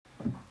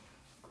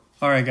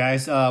All right,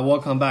 guys,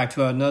 welcome back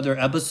to another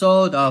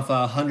episode of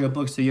 100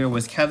 Books a Year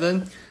with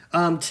Kevin.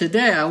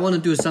 Today, I want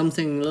to do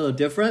something a little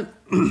different.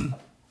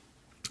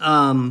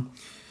 I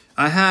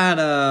had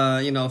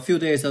a few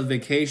days of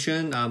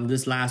vacation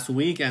this last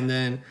week, and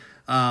then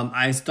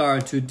I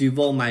started to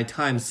devote my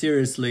time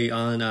seriously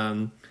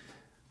on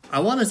I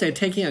want to say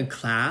taking a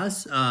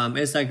class.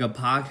 It's like a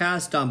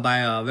podcast done by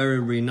a very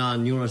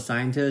renowned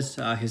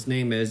neuroscientist. His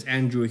name is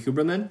Andrew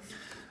Huberman.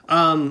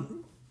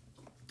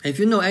 If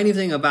you know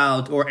anything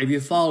about, or if you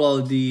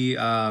follow the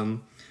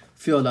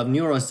field of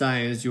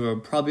neuroscience, you're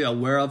probably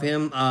aware of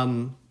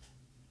him.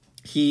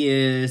 He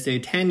is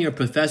a tenured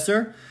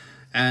professor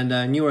and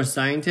a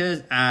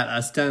neuroscientist at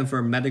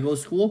Stanford Medical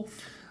School.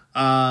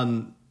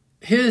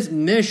 His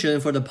mission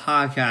for the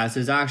podcast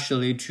is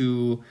actually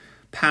to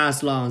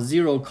pass along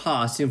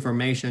zero-cost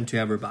information to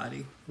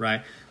everybody,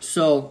 right?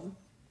 So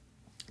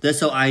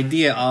this whole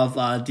idea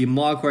of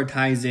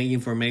democratizing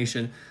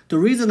information. The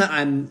reason that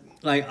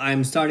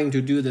I'm starting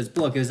to do this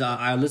book is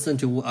I listened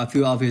to a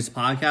few of his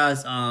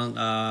podcasts on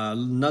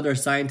another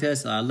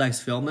scientist, Lex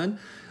Fillman,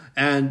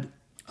 and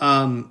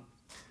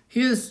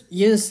his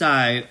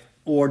insight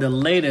or the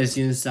latest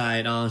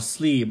insight on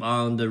sleep,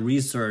 on the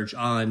research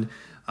on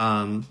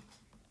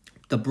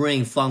the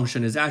brain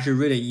function is actually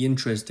really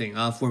interesting.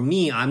 For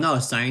me, I'm not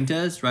a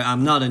scientist, right?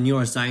 I'm not a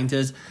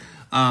neuroscientist,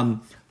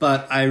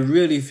 but I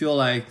really feel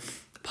like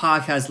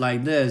podcasts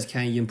like this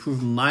can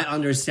improve my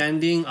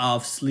understanding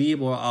of sleep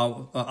or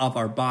of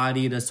our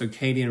body, the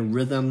circadian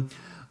rhythm.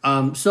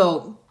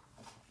 So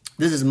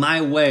this is my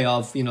way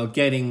of,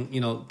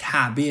 getting,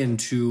 tap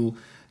into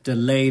the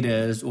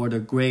latest or the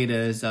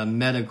greatest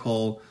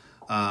medical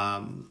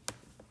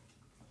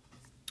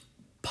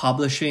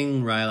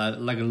publishing, right?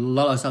 Like a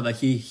lot of stuff that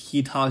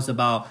he talks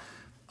about,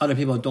 other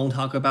people don't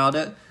talk about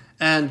it.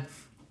 And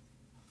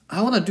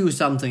I want to do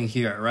something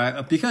here,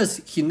 right? Because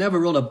he never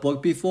wrote a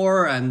book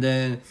before, and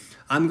then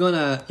I'm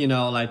gonna,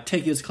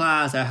 take his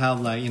class. I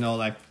have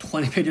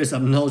 20 pages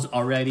of notes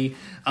already.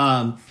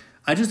 I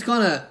just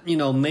gonna,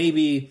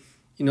 maybe,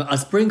 I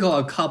sprinkle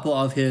a couple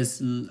of his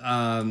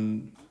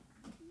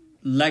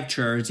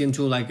lectures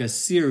into like a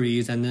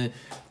series and then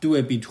do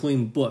it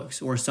between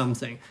books or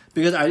something.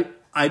 Because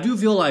I do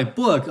feel like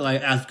book,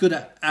 like as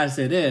good as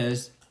it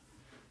is,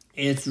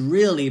 it's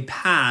really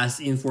past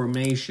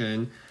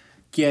information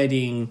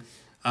getting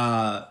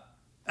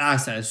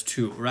access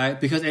to, right?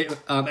 Because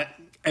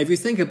if you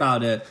think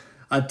about it,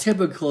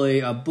 typically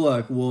a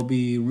book will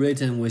be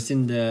written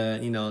within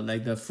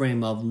the, the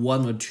frame of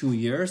 1 or 2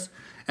 years.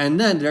 And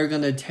then they're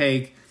going to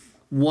take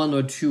 1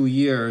 or 2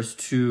 years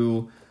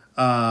to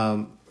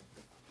kind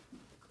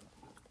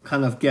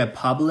of get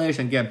published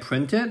and get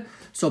printed.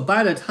 So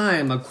by the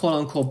time a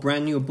quote-unquote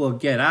brand new book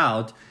get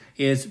out,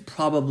 it's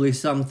probably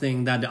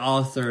something that the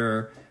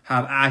author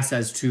have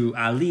access to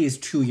at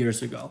least 2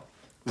 years ago,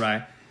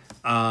 right?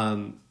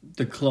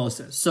 The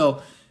closest.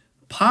 So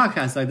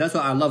podcasts, like that's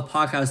why I love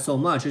podcasts so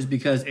much, is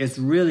because it's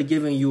really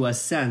giving you a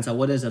sense of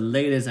what is the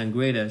latest and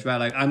greatest, right?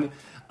 Like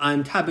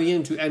I'm tapping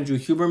into Andrew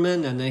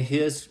Huberman and then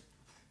his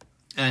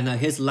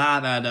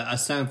lab at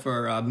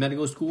Stanford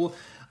Medical School.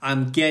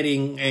 I'm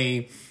getting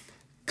a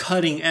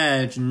cutting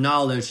edge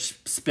knowledge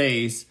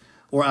space,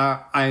 or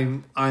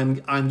I'm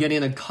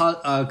getting a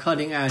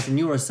cutting edge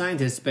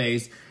neuroscientist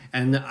space,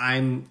 and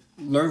I'm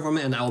learn from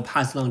it and I will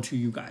pass it on to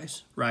you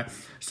guys, right?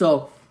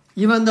 So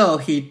even though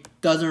he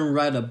doesn't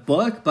write a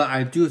book, but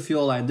I do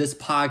feel like this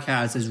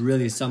podcast is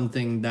really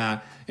something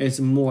that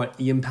is more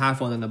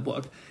impactful than a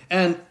book.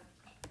 And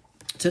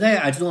today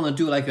I just want to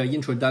do like an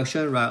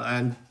introduction, right?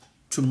 And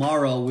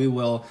tomorrow we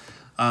will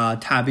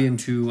tap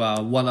into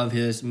one of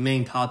his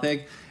main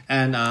topic.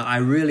 And I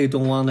really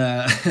don't want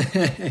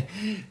to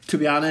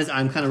be honest,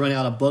 I'm kind of running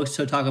out of books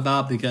to talk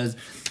about because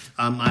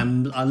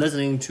I'm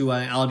listening to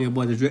an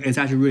audiobook. It's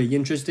actually really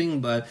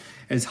interesting, but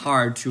it's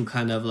hard to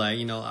kind of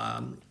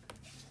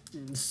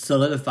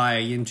solidify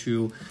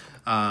into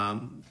a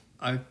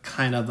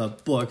kind of a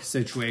book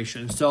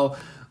situation. So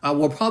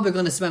we're probably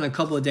going to spend a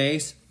couple of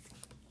days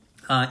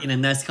in the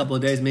next couple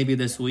of days, maybe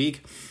this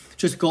week,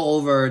 just go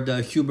over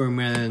the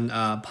Huberman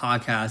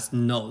podcast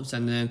notes,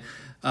 and then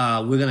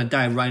we're going to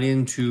dive right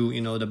into,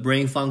 the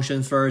brain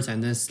function first,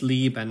 and then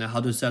sleep, and then how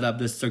to set up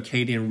the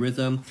circadian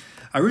rhythm.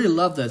 I really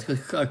love this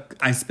because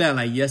I spent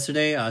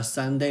yesterday,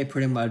 Sunday,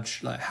 pretty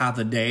much half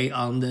a day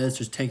on this,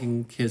 just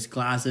taking his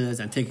classes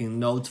and taking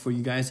notes for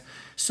you guys.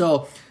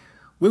 So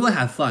we will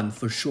have fun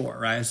for sure,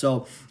 right?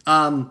 So,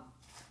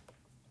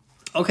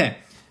 okay.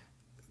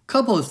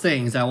 Couple of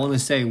things I want to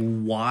say.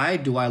 Why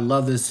do I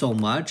love this so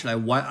much?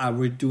 Why are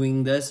we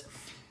doing this?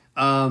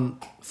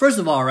 First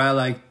of all,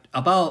 right,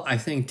 about, I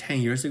think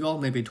 10 years ago,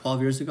 maybe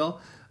 12 years ago,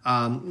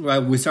 right,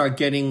 we start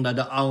getting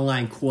the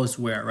online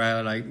courseware,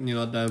 right?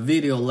 The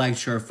video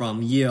lecture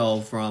from Yale,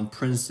 from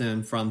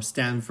Princeton, from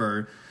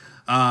Stanford.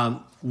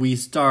 We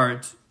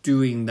start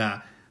doing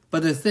that.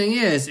 But the thing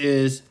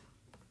is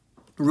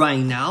right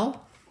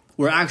now,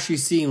 we're actually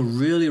seeing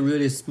really,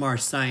 really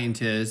smart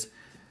scientists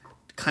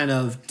kind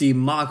of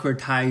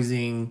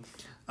democratizing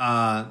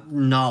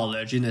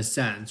knowledge in a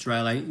sense,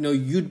 right? Like,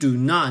 you do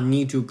not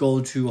need to go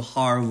to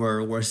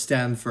Harvard or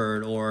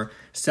Stanford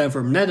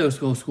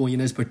Medical School in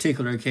this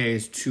particular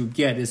case to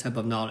get this type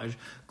of knowledge.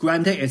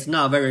 Granted, it's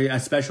not very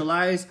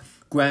specialized.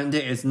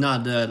 Granted, it's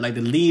not the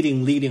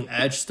leading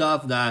edge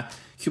stuff that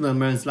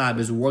Huberman Lab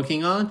is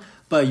working on,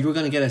 but you're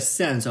going to get a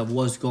sense of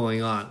what's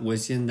going on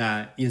within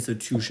that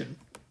institution.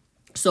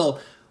 So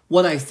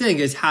what I think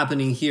is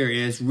happening here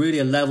is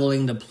really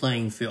leveling the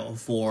playing field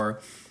for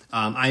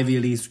Ivy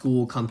League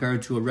school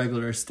compared to a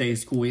regular state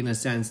school, in a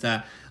sense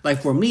that,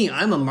 like, for me,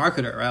 I'm a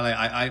marketer, right?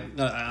 Like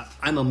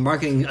I'm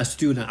a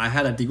student. I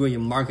had a degree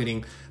in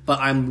marketing, but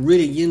I'm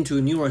really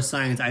into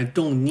neuroscience. I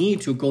don't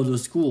need to go to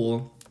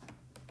school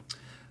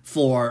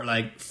for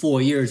like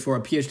 4 years for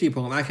a PhD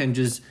program. I can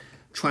just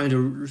try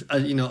to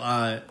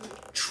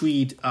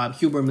treat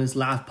Huberman's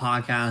Lab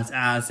podcast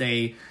as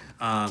a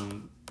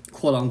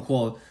quote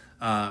unquote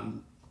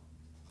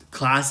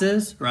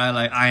classes, right?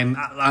 Like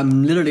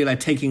I'm literally like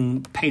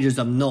taking pages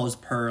of notes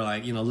per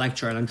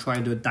lecture, and I'm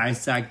trying to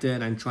dissect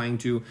it and trying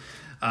to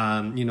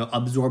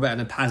absorb it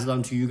and then pass it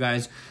on to you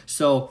guys,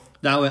 so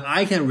that way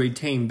I can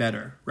retain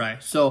better,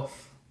 right? So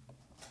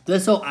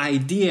this whole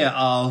idea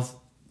of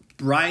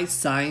bright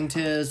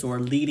scientists or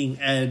leading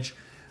edge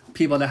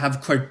people that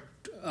have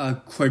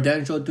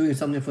credential doing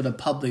something for the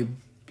public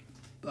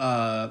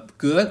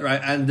good,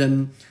 right?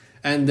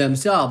 And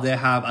themselves, they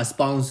have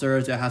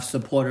sponsors, they have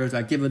supporters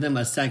that give them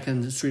a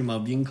second stream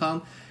of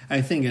income.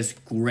 I think it's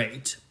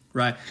great,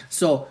 right?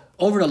 So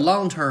over the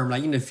long term,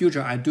 like in the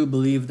future, I do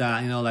believe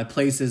that, like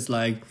places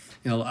like,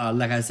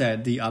 like I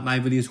said, the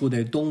Ivy League school,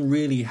 they don't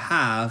really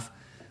have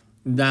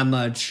that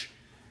much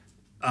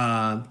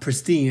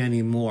pristine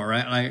anymore,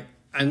 right? Like,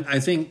 and I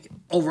think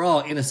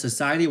overall in a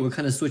society, we're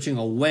kind of switching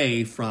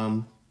away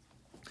from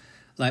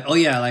like, oh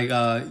yeah, like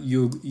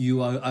you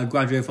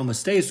graduate from a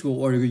state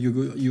school, or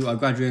you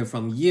graduate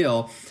from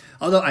Yale.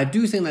 Although I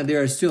do think that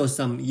there is still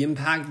some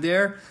impact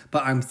there,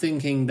 but I'm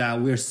thinking that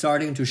we're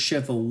starting to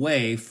shift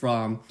away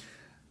from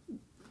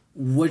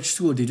which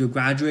school did you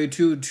graduate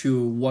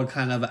to what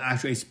kind of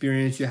actual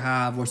experience you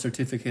have or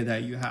certificate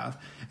that you have.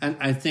 And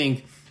I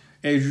think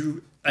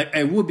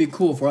it would be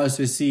cool for us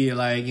to see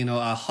like,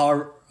 a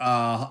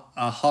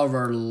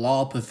Harvard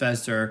law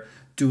professor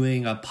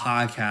doing a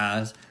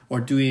podcast or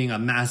doing a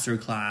master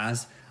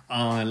class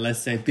on, let's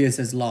say,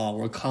 business law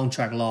or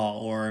contract law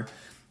or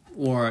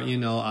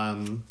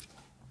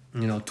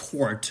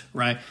tort,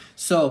 right?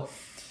 So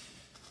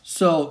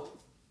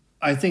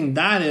I think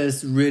that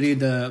is really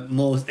the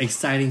most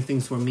exciting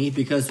things for me,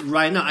 because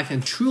right now I can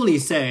truly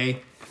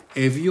say,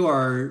 if you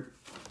are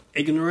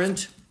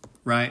ignorant,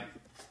 right,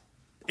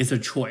 it's a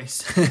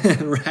choice,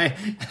 right?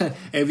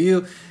 If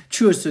you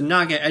choose to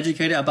not get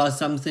educated about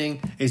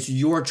something, it's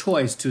your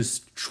choice to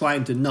try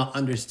to not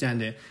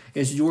understand it.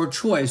 It's your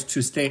choice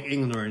to stay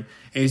ignorant.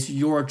 It's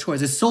your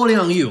choice. It's solely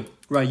on you,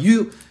 right?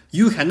 You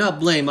cannot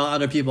blame on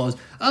other people.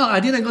 Oh, I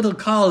didn't go to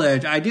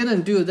college. I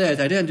didn't do this.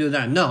 I didn't do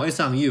that. No, it's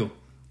on you,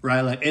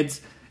 right? Like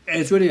it's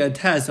really a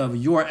test of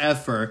your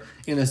effort,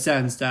 in the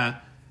sense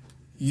that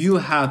you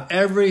have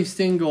every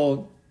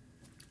single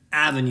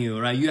avenue,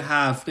 right? You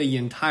have the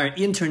entire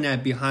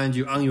internet behind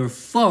you on your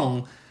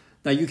phone,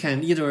 that you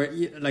can either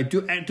like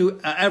do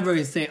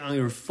everything on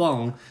your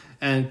phone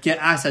and get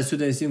access to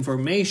this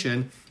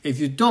information. If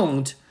you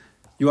don't,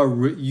 you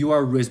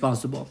are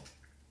responsible,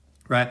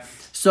 right?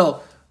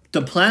 So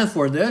the plan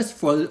for this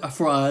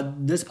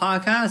this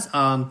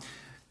podcast,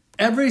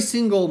 every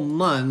single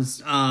month,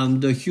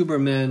 the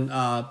Huberman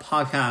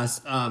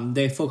podcast,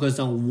 they focus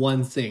on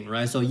one thing,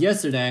 right? So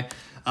yesterday,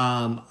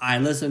 I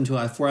listened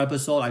to 4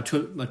 episodes.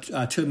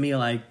 It took me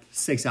like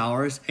 8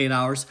 hours.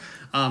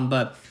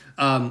 But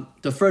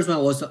the first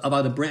one was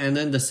about the brain, and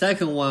then the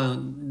second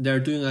one, they're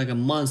doing like a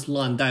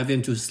month-long dive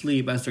into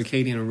sleep and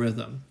circadian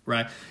rhythm,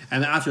 right?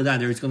 And after that,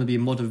 there's going to be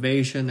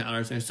motivation and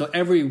other things. So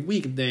every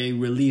week they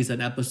release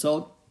an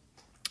episode.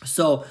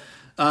 So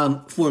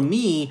for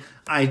me,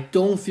 I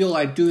don't feel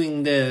like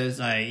doing this,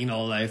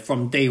 like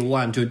from day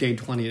 1 to day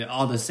 20,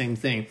 all the same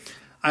thing.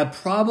 I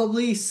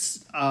probably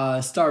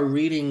start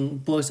reading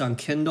books on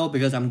Kindle,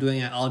 because I'm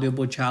doing an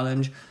audiobook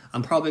challenge.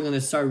 I'm probably going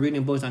to start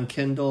reading books on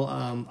Kindle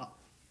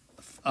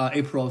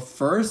April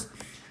 1st,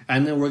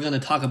 and then we're going to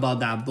talk about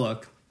that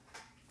book.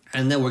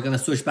 And then we're going to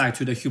switch back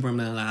to the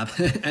Huberman Lab.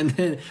 And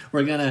then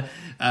we're going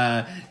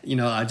to,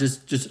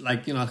 just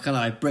like, kind of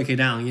like break it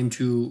down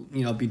into,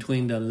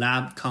 between the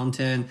lab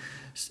content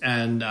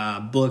and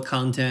book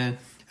content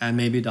and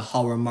maybe the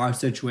Howard Marks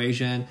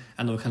situation.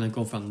 And we'll kind of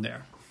go from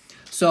there.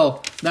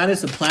 So that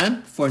is the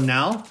plan for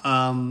now.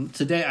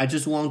 Today, I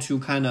just want to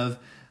kind of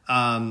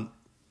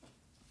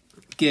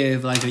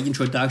give like an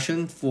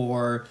introduction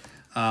for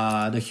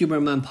the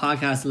Huberman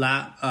Podcast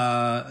Lab,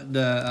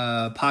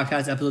 the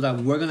podcast episode that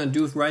we're gonna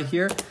do right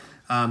here,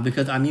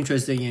 because I'm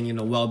interested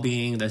in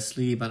well-being, the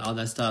sleep, and all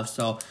that stuff.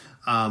 So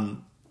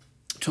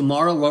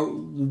tomorrow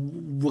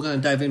we're gonna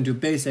dive into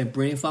basic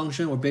brain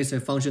function or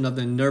basic function of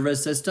the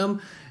nervous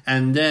system,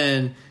 and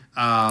then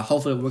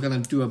hopefully we're gonna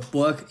do a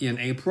book in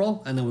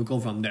April, and then we'll go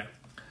from there.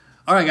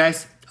 All right,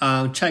 guys.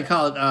 check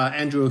out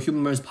Andrew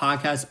Huberman's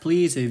podcast,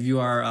 please, if you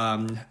are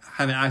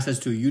having access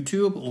to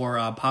YouTube or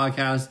a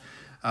podcast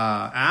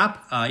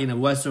app in the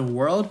Western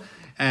world.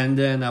 And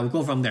then we'll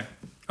go from there.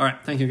 All right.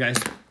 Thank you, guys.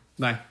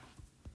 Bye.